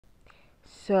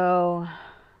So,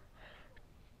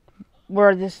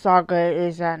 where this saga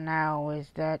is at now is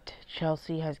that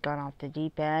Chelsea has gone off the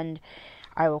deep end.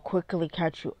 I will quickly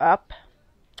catch you up.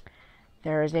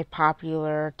 There is a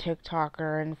popular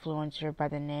TikToker influencer by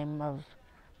the name of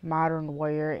Modern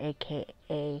Warrior,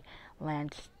 aka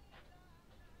Lance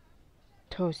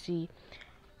Tosi,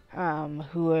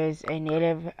 who is a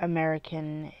Native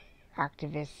American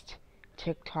activist,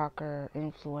 TikToker,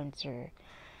 influencer,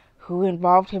 who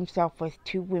involved himself with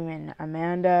two women,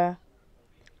 Amanda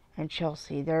and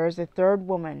Chelsea. There is a third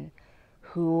woman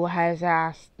who has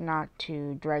asked not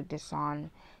to drag this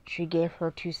on. She gave her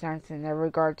 2 cents in their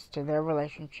regards to their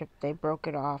relationship. They broke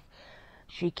it off.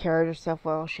 She carried herself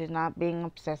well. She's not being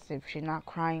obsessive. She's not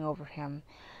crying over him.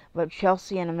 But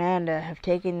Chelsea and Amanda have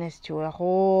taken this to a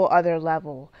whole other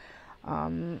level.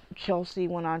 Chelsea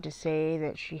went on to say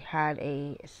that she had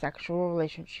a sexual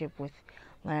relationship with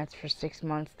Lance for 6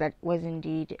 months that was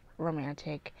indeed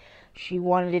romantic. She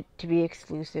wanted it to be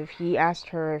exclusive. He asked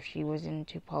her if she was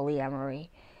into polyamory.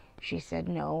 She said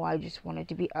no, I just wanted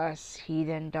to be us. He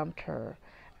then dumped her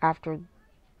after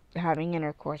having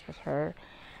intercourse with her.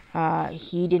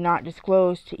 He did not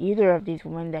disclose to either of these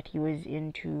women that he was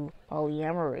into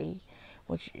polyamory,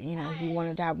 which, he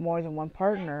wanted to have more than one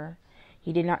partner.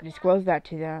 He did not disclose that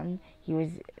to them. He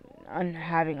was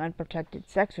having unprotected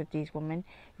sex with these women.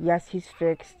 Yes, he's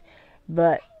fixed,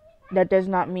 but that does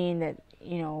not mean that,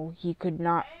 he could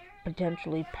not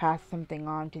potentially pass something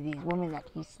on to these women that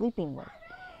he's sleeping with.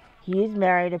 He is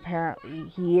married, apparently.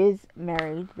 He is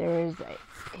married. There is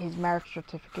his marriage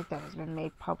certificate that has been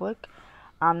made public.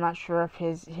 I'm not sure if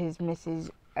his missus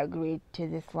agreed to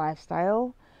this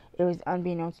lifestyle. It was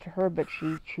unbeknownst to her, but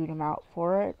she chewed him out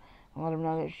for it and let him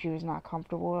know that she was not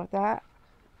comfortable with that.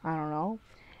 I don't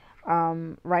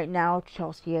know. Right now,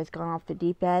 Chelsea has gone off the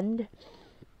deep end.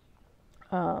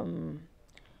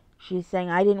 She's saying,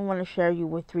 I didn't want to share you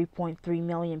with 3.3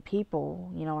 million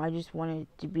people. I just wanted it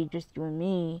to be just you and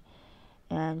me.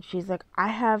 And she's like, I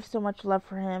have so much love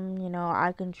for him.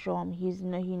 I can show him. He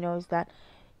knows that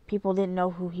people didn't know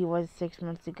who he was 6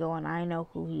 months ago, and I know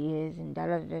who he is, and da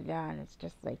da da da. And it's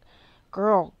just like,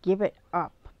 girl, give it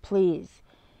up, please.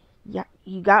 Yeah,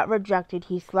 you got rejected.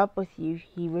 He slept with you.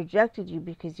 He rejected you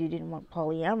because you didn't want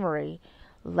polyamory.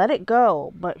 Let it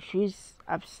go. But she's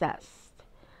obsessed.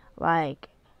 Like,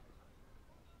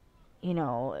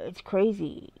 it's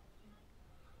crazy.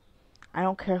 I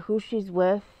don't care who she's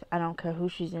with. I don't care who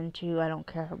she's into. I don't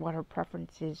care what her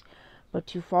preference is. But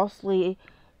to falsely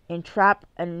entrap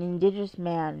an indigenous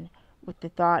man with the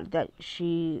thought that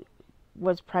she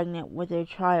was pregnant with a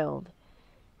child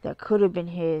that could have been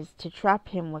his, to trap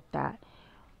him with that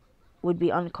would be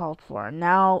uncalled for.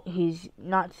 Now he's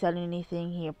not said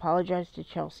anything. He apologized to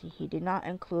Chelsea. He did not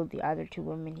include the other two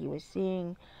women he was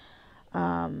seeing.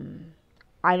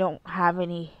 I don't have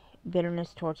any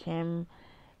bitterness towards him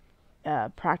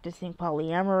practicing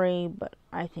polyamory, but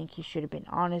I think he should have been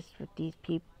honest with these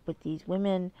people, with these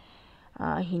women.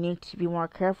 He needs to be more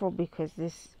careful because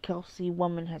this Kelsey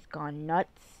woman has gone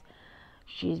nuts.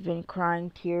 She's been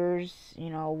crying tears.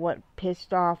 What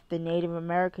pissed off the Native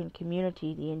American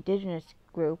community, the indigenous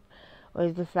group,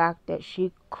 was the fact that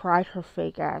she cried her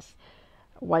fake ass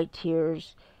white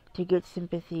tears to get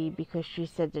sympathy because she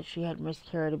said that she had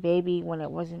miscarried a baby when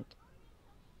it wasn't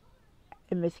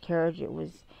a miscarriage, it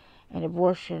was an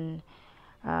abortion.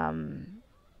 Um,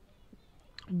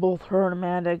 Both her and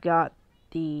Amanda got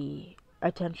the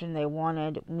attention they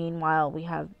wanted. Meanwhile, we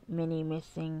have many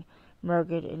missing,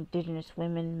 murdered indigenous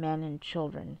women, men, and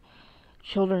children.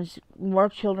 More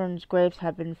children's graves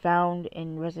have been found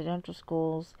in residential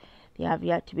schools. They have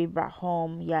yet to be brought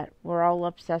home, yet we're all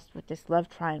obsessed with this love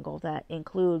triangle that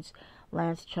includes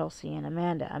Lance, Chelsea, and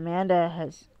Amanda. Amanda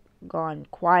has gone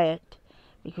quiet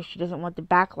because she doesn't want the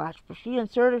backlash, but she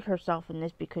inserted herself in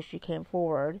this because she came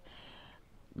forward.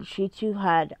 She too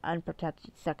had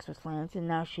unprotected sex with Lance, and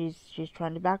now she's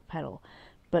trying to backpedal.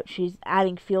 But she's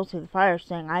adding fuel to the fire,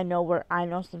 saying, I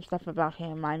know some stuff about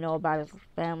him. I know about his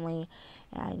family,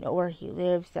 and I know where he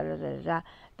lives. Da da da da.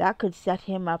 That could set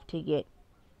him up to get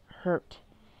hurt.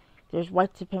 There's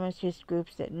white supremacist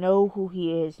groups that know who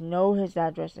he is, know his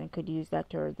address, and could use that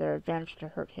to their advantage to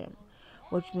hurt him,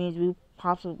 which means we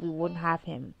possibly wouldn't have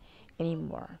him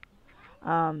anymore.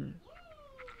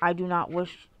 I do not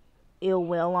wish ill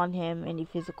will on him, any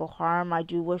physical harm. I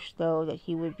do wish, though, that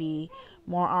he would be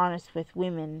more honest with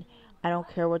women. I don't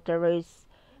care what their race,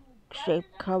 shape,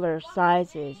 color,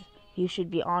 size is. He should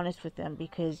be honest with them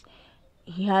because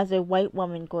he has a white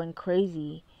woman going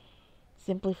crazy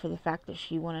simply for the fact that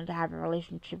she wanted to have a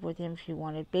relationship with him. She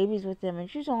wanted babies with him, and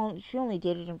she only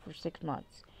dated him for 6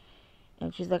 months.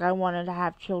 And she's like, I wanted to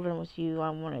have children with you. I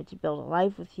wanted to build a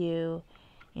life with you.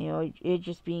 You know, it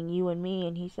just being you and me.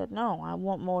 And he said, no, I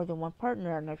want more than one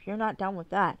partner. And if you're not down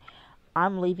with that,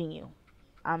 I'm leaving you.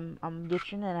 I'm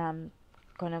ditching and I'm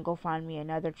gonna go find me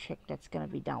another chick that's gonna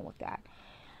be down with that.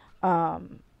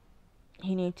 Um,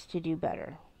 he needs to do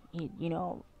better. You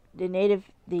know, the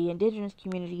indigenous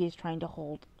community is trying to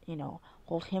hold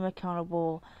him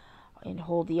accountable and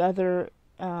hold the other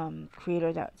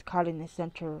creator that's caught in the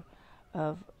center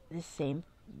of the same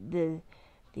the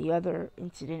the other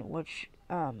incident, which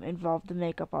involved the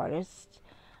makeup artist,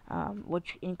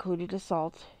 which included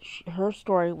assault. Her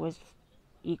story was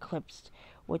eclipsed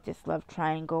with this love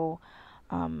triangle.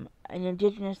 An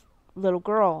indigenous little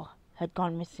girl had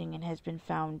gone missing and has been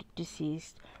found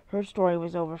deceased. Her story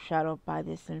was overshadowed by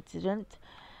this incident,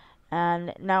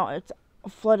 and now it's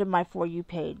flooded my For You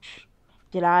page.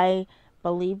 Did I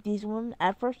believe these women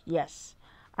at first? Yes.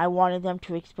 I wanted them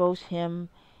to expose him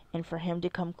and for him to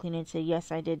come clean and say,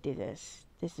 yes, I did do this.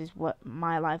 This is what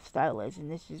my lifestyle is,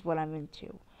 and this is what I'm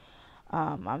into.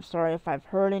 I'm sorry if I've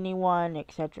hurt anyone,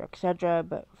 etc., etc.,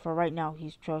 but for right now,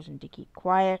 he's chosen to keep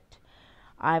quiet.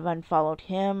 I've unfollowed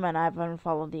him, and I've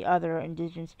unfollowed the other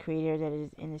indigenous creator that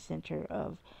is in the center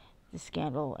of the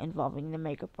scandal involving the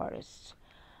makeup artist.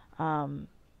 Um,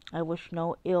 I wish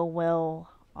no ill will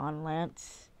on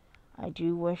Lance. I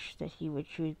do wish that he would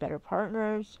choose better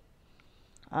partners,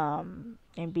 and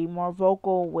be more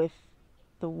vocal with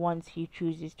the ones he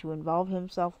chooses to involve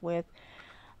himself with.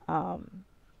 Um,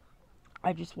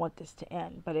 I just want this to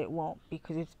end, but it won't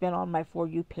because it's been on my For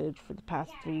You page for the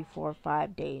past 3, 4,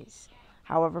 5 days,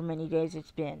 however many days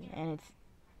it's been, and it's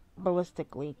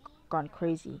ballistically gone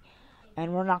crazy.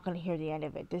 And we're not going to hear the end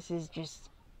of it. This is just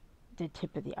the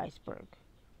tip of the iceberg.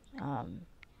 Um,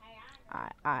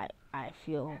 I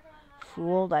feel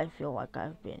fooled. I feel like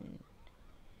I've been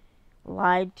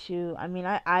lied to. I mean,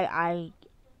 I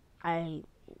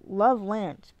love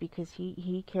Lance because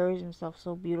he carries himself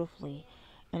so beautifully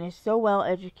and is so well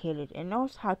educated and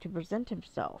knows how to present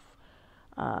himself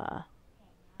uh,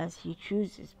 as he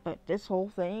chooses. But this whole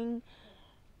thing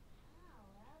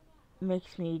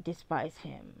makes me despise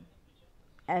him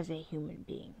as a human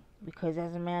being. Because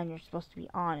as a man, you're supposed to be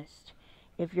honest.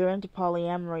 If you're into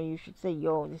polyamory, you should say,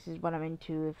 yo, this is what I'm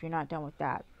into. If you're not done with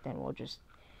that, then we'll just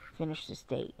finish this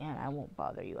date and I won't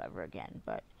bother you ever again.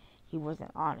 But he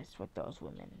wasn't honest with those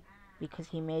women because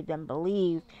he made them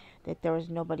believe that there was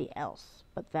nobody else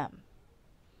but them.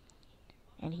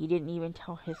 And he didn't even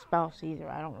tell his spouse either.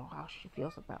 I don't know how she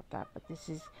feels about that, but this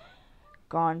has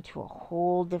gone to a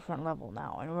whole different level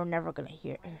now, and we're never going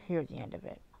to hear the end of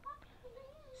it.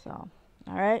 So,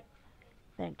 alright,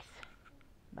 thanks.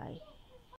 Bye.